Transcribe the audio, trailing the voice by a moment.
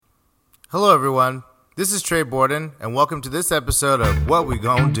Hello everyone, this is Trey Borden, and welcome to this episode of What We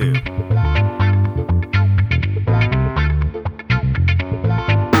Gon' Do.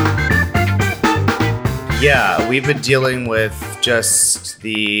 Yeah, we've been dealing with just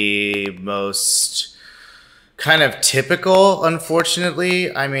the most kind of typical,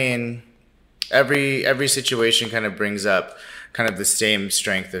 unfortunately. I mean, every situation kind of brings up kind of the same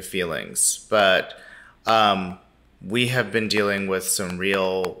strength of feelings, but we have been dealing with some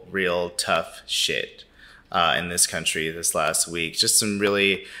real tough shit in this country this last week. Just some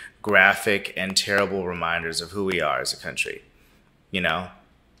really graphic and terrible reminders of who we are as a country. You know,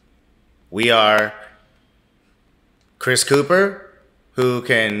 we are Chris Cooper, who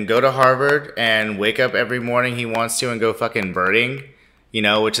can go to Harvard and wake up every morning he wants to and go fucking birding, you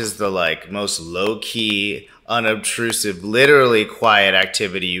know, which is the like most low-key, unobtrusive, literally quiet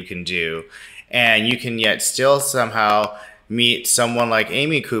activity you can do. And you can yet still somehow meet someone like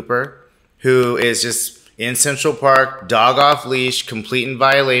Amy Cooper, who is just in Central Park, dog off leash, complete in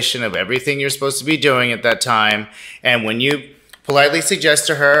violation of everything you're supposed to be doing at that time. And when you politely suggest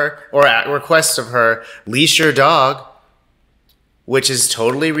to her or at request of her, leash your dog, which is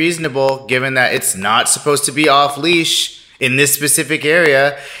totally reasonable given that it's not supposed to be off leash in this specific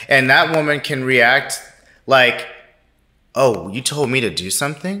area. And that woman can react like, oh, you told me to do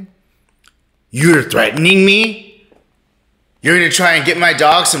something? You're threatening me? You're going to try and get my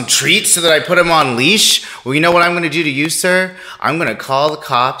dog some treats so that I put him on leash? Well, you know what I'm going to do to you, sir? I'm going to call the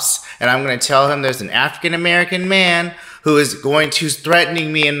cops and I'm going to tell him there's an African-American man who's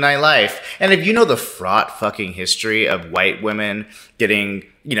threatening me in my life. And if you know the fraught fucking history of white women getting,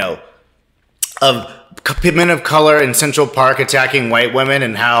 you know, of men of color in Central Park attacking white women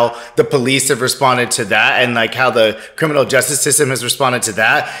and how the police have responded to that and like how the criminal justice system has responded to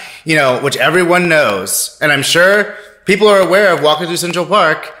that, you know, which everyone knows. And I'm sure people are aware of walking through Central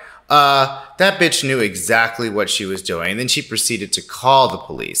Park. That bitch knew exactly what she was doing. And then she proceeded to call the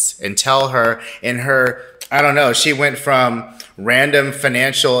police and tell her in her, I don't know, she went from random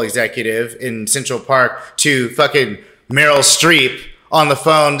financial executive in Central Park to fucking Meryl Streep on the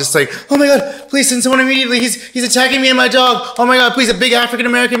phone, just like, oh my God, please send someone immediately. He's attacking me and my dog. Oh my God, please, a big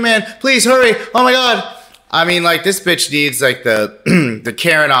African-American man. Please hurry. Oh my God. I mean, like, this bitch needs like the the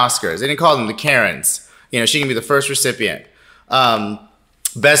Karen Oscars. They didn't call them the Karens. You know, she can be the first recipient.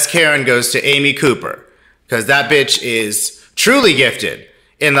 Best Karen goes to Amy Cooper, because that bitch is truly gifted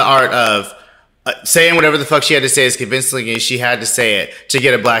in the art of saying whatever the fuck she had to say as convincingly as she had to say it to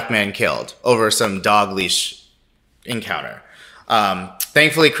get a black man killed over some dog leash encounter.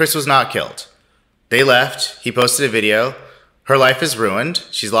 Thankfully, Chris was not killed. They left. He posted a video. Her life is ruined.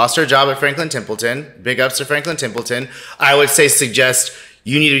 She's lost her job at Franklin Templeton. Big ups to Franklin Templeton. I would suggest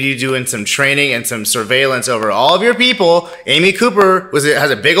you need to be doing some training and some surveillance over all of your people. Amy Cooper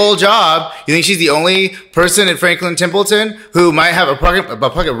has a big old job. You think she's the only person at Franklin Templeton who might have a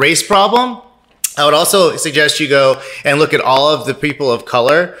fucking race problem? I would also suggest you go and look at all of the people of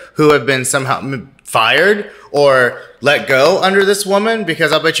color who have been somehow fired or let go under this woman,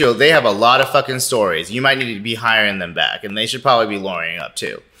 because I'll bet you they have a lot of fucking stories. You might need to be hiring them back, and they should probably be lawyering up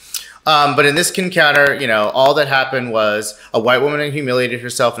too. But in this encounter, you know, all that happened was a white woman humiliated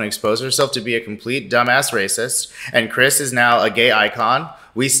herself and exposed herself to be a complete dumbass racist, and Chris is now a gay icon.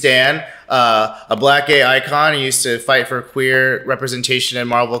 We stand a black gay icon. He used to fight for queer representation in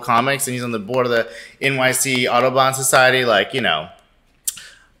Marvel Comics, and he's on the board of the NYC Audubon Society. Like, you know,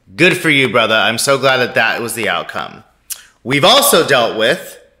 good for you, brother. I'm so glad that that was the outcome. We've also dealt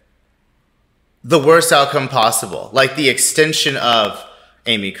with the worst outcome possible, like the extension of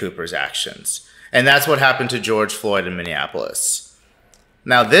Amy Cooper's actions. And that's what happened to George Floyd in Minneapolis.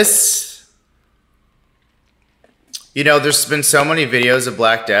 Now this, you know, there's been so many videos of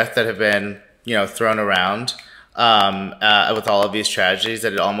Black Death that have been, you know, thrown around with all of these tragedies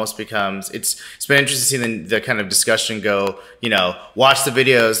that it almost becomes, it's been interesting to see the kind of discussion go, you know, watch the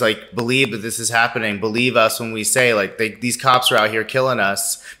videos, like, believe that this is happening, believe us when we say, like, these cops are out here killing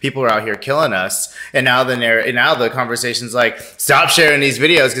us, people are out here killing us, and now the conversation's like, stop sharing these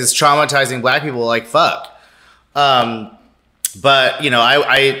videos because it's traumatizing black people, like, fuck. But, you know,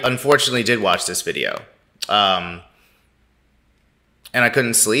 I unfortunately did watch this video, and I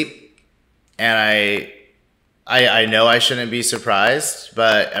couldn't sleep, and I know I shouldn't be surprised,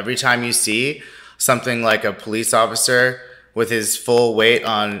 but every time you see something like a police officer with his full weight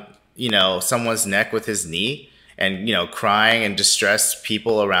on, you know, someone's neck with his knee and, you know, crying and distressed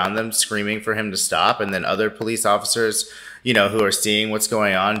people around them screaming for him to stop, and then other police officers, you know, who are seeing what's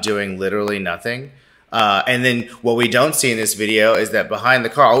going on doing literally nothing. And then what we don't see in this video is that behind the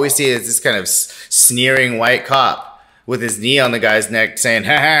car, all we see is this kind of sneering white cop with his knee on the guy's neck saying,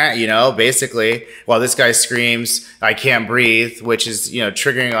 ha ha, you know, basically, while this guy screams, I can't breathe, which is, you know,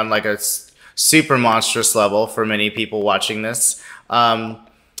 triggering on like a super monstrous level for many people watching this.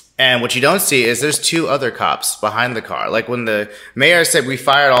 And what you don't see is there's 2 other cops behind the car. Like when the mayor said we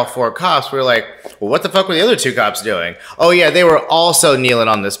fired all 4 cops, we were like, well, what the fuck were the other 2 cops doing? Oh yeah, they were also kneeling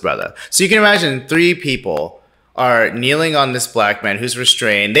on this brother. So you can imagine 3 people are kneeling on this black man who's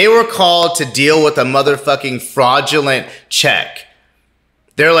restrained. They were called to deal with a motherfucking fraudulent check.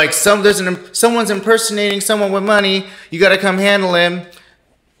 They're like, someone's impersonating someone with money. You got to come handle him.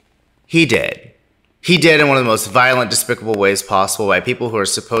 He did. He did in one of the most violent, despicable ways possible by people who are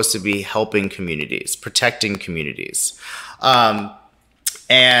supposed to be helping communities, protecting communities. And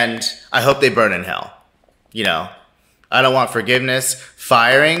I hope they burn in hell. You know, I don't want forgiveness.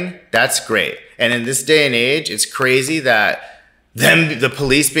 Firing, that's great. And in this day and age, it's crazy that the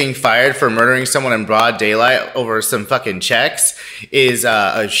police being fired for murdering someone in broad daylight over some fucking checks is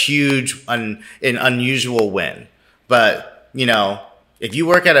a huge, an unusual win. But, you know, if you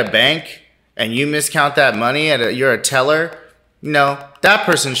work at a bank and you miscount that money you're a teller, you know, that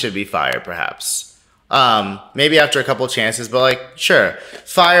person should be fired perhaps. Maybe after a couple chances, but like, sure,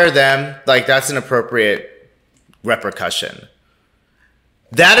 fire them. Like that's an appropriate repercussion.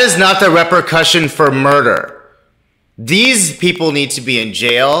 That is not the repercussion for murder. These people need to be in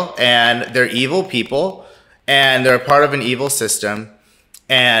jail, and they're evil people, and they're a part of an evil system,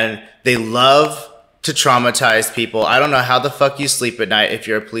 and they love to traumatize people. I don't know how the fuck you sleep at night if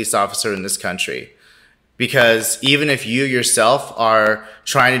you're a police officer in this country. Because even if you yourself are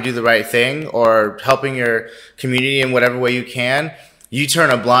trying to do the right thing or helping your community in whatever way you can, you turn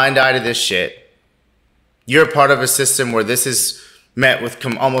a blind eye to this shit. You're a part of a system where this is met with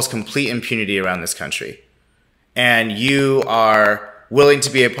almost complete impunity around this country. And you are willing to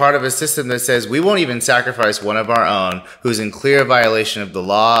be a part of a system that says we won't even sacrifice one of our own who's in clear violation of the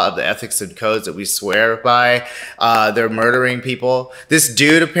law, of the ethics and codes that we swear by. They're murdering people. This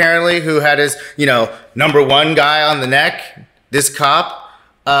dude apparently who had his, you know, number 1 guy on the neck, this cop,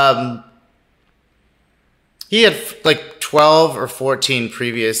 he had like 12 or 14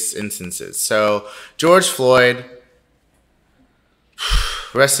 previous instances. So George Floyd,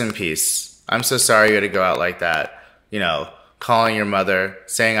 rest in peace. I'm so sorry you had to go out like that, you know, calling your mother,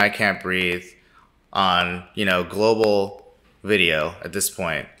 saying I can't breathe on, you know, global video at this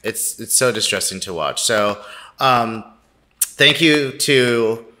point. It's so distressing to watch. So thank you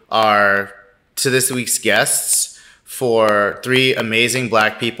to this week's guests for 3 amazing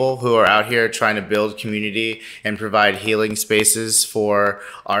black people who are out here trying to build community and provide healing spaces for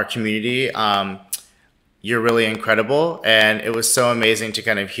our community. You're really incredible, and it was so amazing to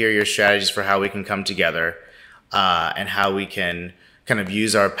kind of hear your strategies for how we can come together and how we can kind of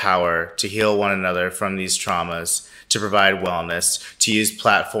use our power to heal one another from these traumas, to provide wellness, to use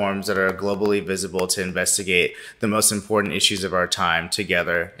platforms that are globally visible to investigate the most important issues of our time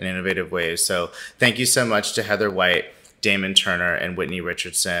together in innovative ways. So thank you so much to Heather White, Damon Turner, and Whitney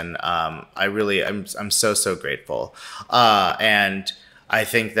Richardson. I'm so grateful. And I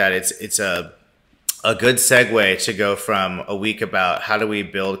think that it's a good segue to go from a week about how do we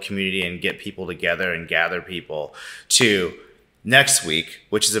build community and get people together and gather people to next week,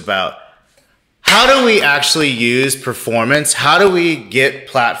 which is about how do we actually use performance? How do we get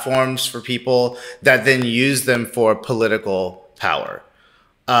platforms for people that then use them for political power?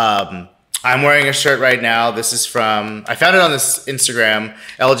 I'm wearing a shirt right now. This is from, I found it on this Instagram,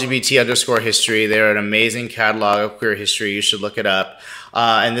 LGBT_history. They're an amazing catalog of queer history. You should look it up.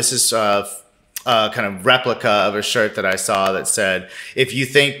 And this is kind of replica of a shirt that I saw that said, if you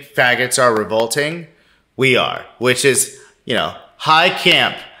think faggots are revolting, we are, which is, you know, high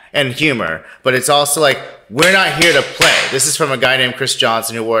camp and humor, but it's also like, we're not here to play. This is from a guy named Chris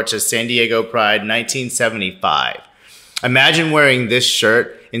Johnson who wore it to San Diego Pride 1975. Imagine wearing this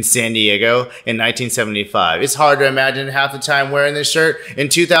shirt in San Diego in 1975. It's hard to imagine half the time wearing this shirt in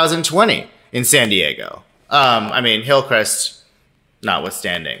 2020 in San Diego. I mean, Hillcrest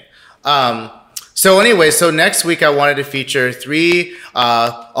notwithstanding. So anyway, so next week I wanted to feature 3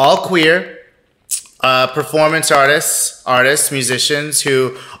 all queer performance artists, musicians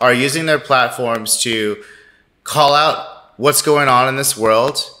who are using their platforms to call out what's going on in this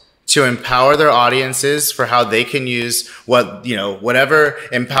world, to empower their audiences for how they can use whatever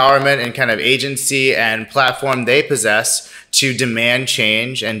empowerment and kind of agency and platform they possess to demand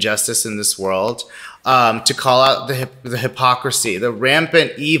change and justice in this world, to call out the hypocrisy, the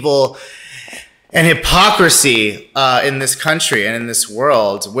rampant evil and hypocrisy in this country and in this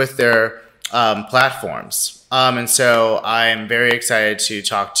world with their platforms. And so I'm very excited to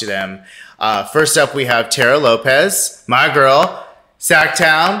talk to them First up, we have Tara Lopez, my girl,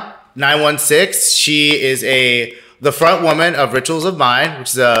 Sacktown 916. She is the front woman of Rituals of Mine, which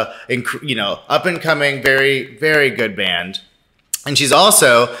is a up and coming, very, very good band. And she's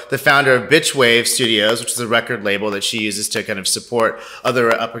also the founder of Bitch Wave Studios, which is a record label that she uses to kind of support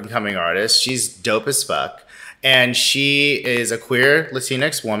other up and coming artists. She's dope as fuck. And she is a queer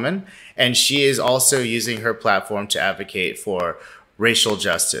Latinx woman. And she is also using her platform to advocate for racial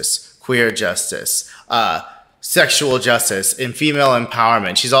justice, queer justice, sexual justice, and female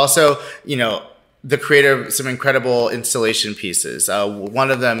empowerment. She's also, the creator of some incredible installation pieces. One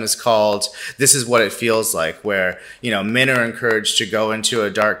of them is called This Is What It Feels Like, where, men are encouraged to go into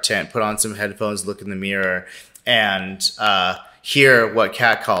a dark tent, put on some headphones, look in the mirror, and hear what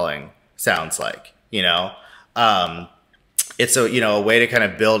catcalling sounds like, It's a way to kind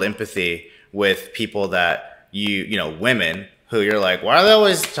of build empathy with people that women who you're like, why are they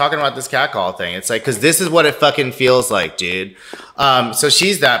always talking about this catcall thing? It's like, because this is what it fucking feels like, dude. So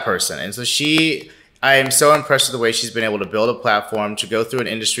she's that person. And so I am so impressed with the way she's been able to build a platform to go through an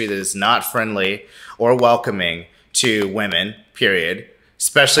industry that is not friendly or welcoming to women, period.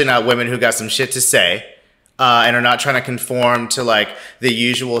 Especially not women who got some shit to say. And are not trying to conform to like the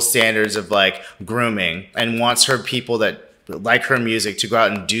usual standards of like grooming, and wants her people that like her music to go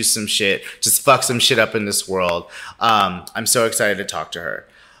out and do some shit, just fuck some shit up in this world. I'm so excited to talk to her.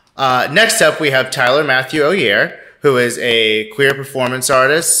 Next up, we have Tyler Matthew O'Year, who is a queer performance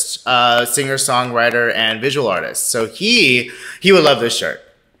artist, singer, songwriter, and visual artist. So he would love this shirt.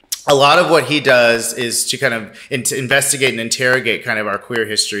 A lot of what he does is to kind of investigate and interrogate kind of our queer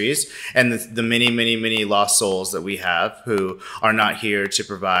histories and the many, many, many lost souls that we have who are not here to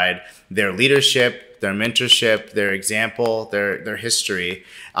provide their leadership, their mentorship, their example, their history.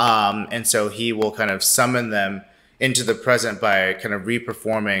 And so he will kind of summon them into the present by kind of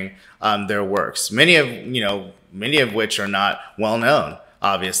reperforming their works, many of which are not well known,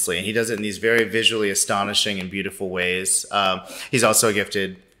 obviously. And he does it in these very visually astonishing and beautiful ways. He's also a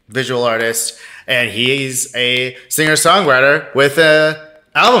gifted visual artist, and he's a singer-songwriter with an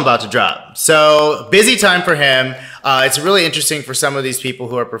album about to drop. So busy time for him. It's really interesting for some of these people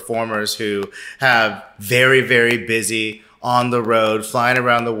who are performers who have very, very busy on the road, flying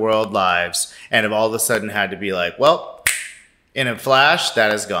around the world lives, and have all of a sudden had to be like, well, in a flash,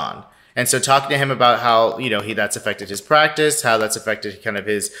 that is gone. And so talking to him about how, that's affected his practice, how that's affected kind of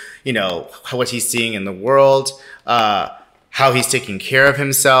his, what he's seeing in the world, how he's taking care of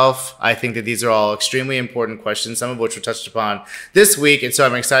himself. I think that these are all extremely important questions, some of which were touched upon this week. And so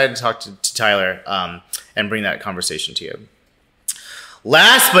I'm excited to talk to Tyler and bring that conversation to you.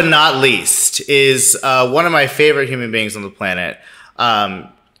 Last but not least is one of my favorite human beings on the planet.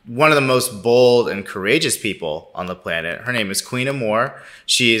 One of the most bold and courageous people on the planet. Her name is Queen Amor.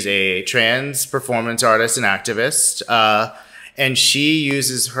 She is a trans performance artist and activist. And she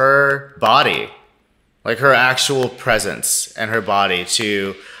uses her body, like her actual presence and her body,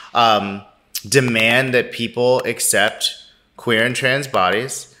 to demand that people accept queer and trans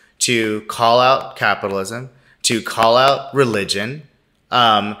bodies, to call out capitalism, to call out religion.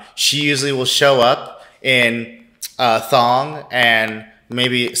 She usually will show up in a thong and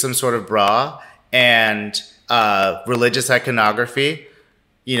maybe some sort of bra and religious iconography,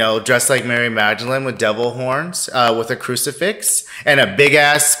 dressed like Mary Magdalene with devil horns, with a crucifix and a big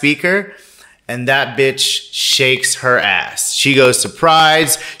ass speaker. And that bitch shakes her ass. She goes to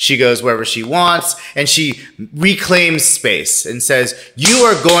prides, she goes wherever she wants, and she reclaims space and says, you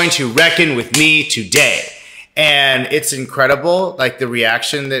are going to reckon with me today. And it's incredible, like the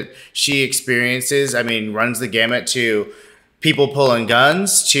reaction that she experiences. I mean, runs the gamut to people pulling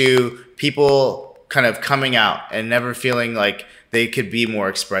guns, to people kind of coming out and never feeling like they could be more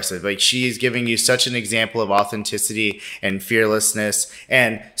expressive. Like, she's giving you such an example of authenticity and fearlessness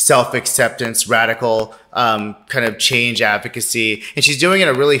and self-acceptance, radical kind of change advocacy. And she's doing it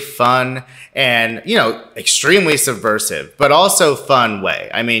in a really fun and, extremely subversive, but also fun way.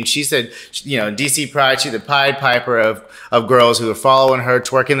 I mean, she said, DC Pride, she's the Pied Piper of girls who are following her,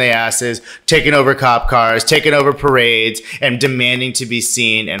 twerking their asses, taking over cop cars, taking over parades, and demanding to be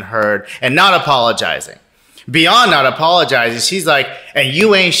seen and heard and not apologizing. Beyond not apologizing, she's like, and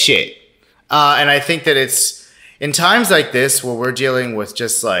you ain't shit. And I think that it's in times like this where we're dealing with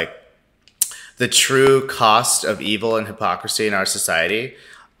just like the true cost of evil and hypocrisy in our society,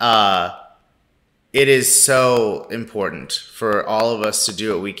 it is so important for all of us to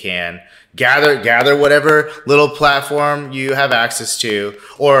do what we can. Gather whatever little platform you have access to,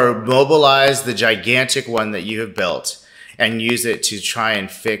 or mobilize the gigantic one that you have built and use it to try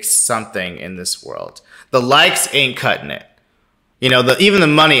and fix something in this world. The likes ain't cutting it. You know, even the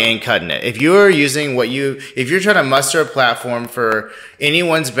money ain't cutting it. If you're using if you're trying to muster a platform for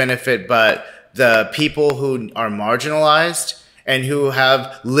anyone's benefit but the people who are marginalized and who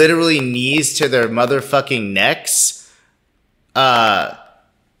have literally knees to their motherfucking necks, then I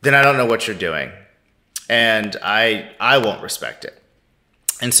don't know what you're doing. And I won't respect it.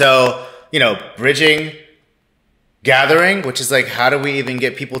 And so, you know, bridging, gathering, which is like, how do we even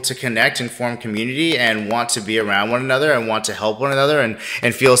get people to connect and form community and want to be around one another and want to help one another and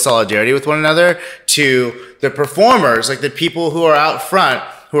feel solidarity with one another, to the performers, like the people who are out front,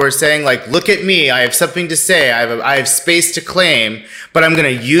 who are saying like, look at me, I have something to say, I have space to claim, but I'm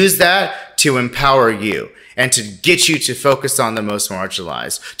going to use that to empower you and to get you to focus on the most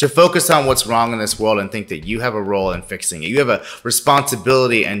marginalized, to focus on what's wrong in this world and think that you have a role in fixing it. You have a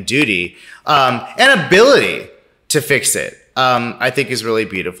responsibility and duty and ability to fix it, I think is really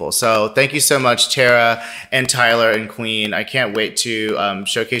beautiful. So thank you so much, Tara and Tyler and Queen. I can't wait to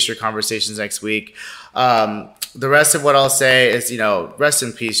showcase your conversations next week. The rest of what I'll say is, you know, rest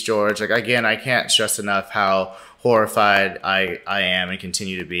in peace, George. Like, again, I can't stress enough how horrified I am and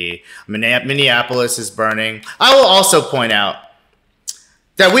continue to be. Minneapolis is burning. I will also point out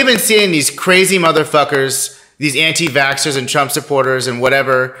that we've been seeing these crazy motherfuckers, these anti-vaxxers and Trump supporters and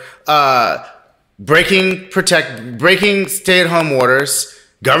whatever, breaking stay-at-home orders,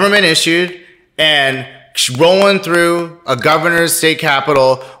 government issued, and rolling through a governor's state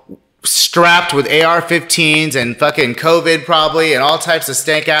capitol strapped with AR-15s and fucking COVID probably and all types of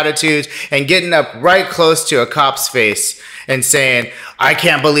stank attitudes, and getting up right close to a cop's face and saying, I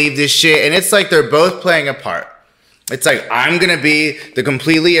can't believe this shit. And it's like they're both playing a part. It's like, I'm going to be the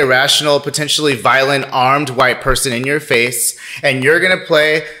completely irrational, potentially violent, armed white person in your face, and you're going to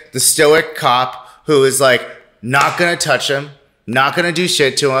play the stoic cop who is like, not going to touch him, not going to do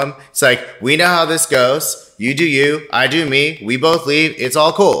shit to him. It's like, we know how this goes. You do you, I do me. We both leave. It's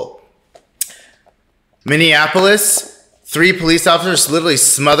all cool. Minneapolis, 3 police officers literally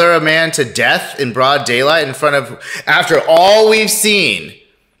smother a man to death in broad daylight in front of, after all we've seen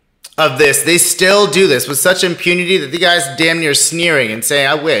of this, they still do this with such impunity that the guy's damn near sneering and saying,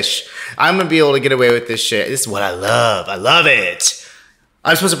 I wish I'm going to be able to get away with this shit. This is what I love. I love it.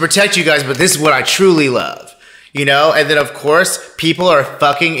 I'm supposed to protect you guys, but this is what I truly love, you know? And then, of course, people are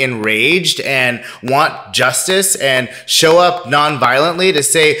fucking enraged and want justice and show up non-violently to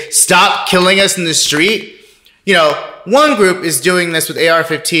say, stop killing us in the street. You know, one group is doing this with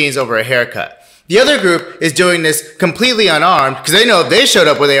AR-15s over a haircut. The other group is doing this completely unarmed because they know if they showed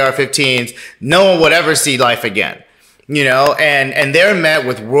up with AR-15s, no one would ever see life again. You know, and they're met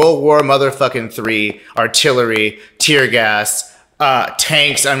with World War motherfucking 3 artillery, tear gas,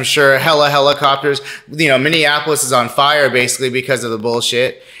 tanks, I'm sure, helicopters. You know, Minneapolis is on fire basically because of the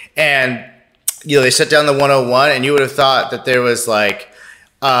bullshit. And, you know, they shut down the 101, and you would have thought that there was like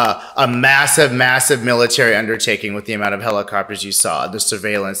a massive military undertaking with the amount of helicopters you saw, the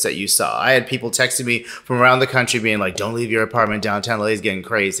surveillance that you saw. I had people texting me from around the country being like, don't leave your apartment downtown, LA's getting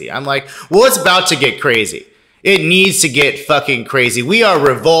crazy. I'm like, well, it's about to get crazy. It needs to get fucking crazy. We are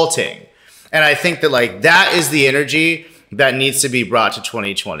revolting. And I think that like that is the energy that needs to be brought to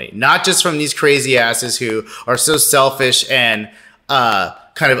 2020. Not just from these crazy asses who are so selfish and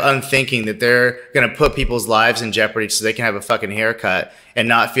kind of unthinking that they're going to put people's lives in jeopardy so they can have a fucking haircut and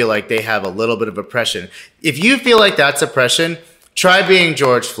not feel like they have a little bit of oppression. If you feel like that's oppression, try being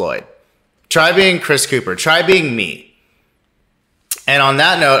George Floyd. Try being Chris Cooper. Try being me. And on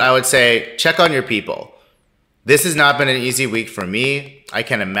that note, I would say, check on your people. This has not been an easy week for me. I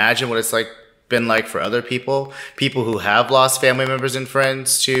can't imagine what it's been like for other people who have lost family members and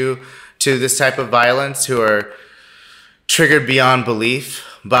friends to this type of violence, who are triggered beyond belief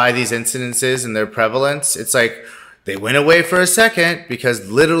by these incidences and their prevalence. It's like they went away for a second because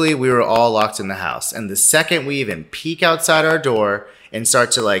literally we were all locked in the house. And the second we even peek outside our door and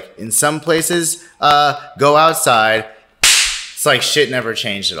start to, like, in some places, go outside, it's like shit never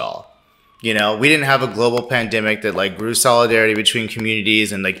changed at all. You know, we didn't have a global pandemic that like grew solidarity between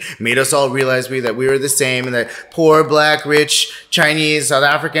communities and like made us all realize that we were the same, and that poor, black, rich, Chinese, South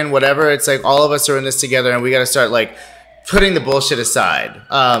African, whatever. It's like all of us are in this together, and we got to start like putting the bullshit aside.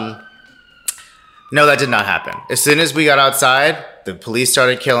 No, that did not happen. As soon as we got outside, the police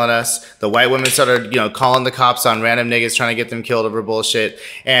started killing us. The white women started, you know, calling the cops on random niggas trying to get them killed over bullshit.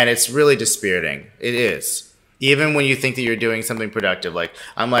 And it's really dispiriting. It is. Even when you think that you're doing something productive, like,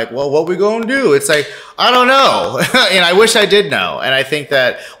 I'm like, well, what we gonna do? It's like, I don't know. And I wish I did know. And I think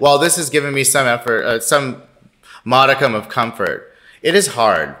that while this has given me some effort, some modicum of comfort, it is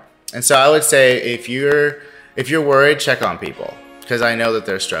hard. And so I would say if you're worried, check on people, because I know that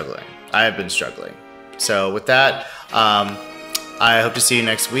they're struggling. I have been struggling. So with that, I hope to see you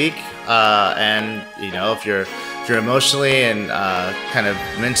next week. And if you're emotionally and kind of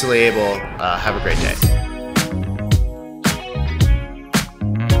mentally able, have a great day.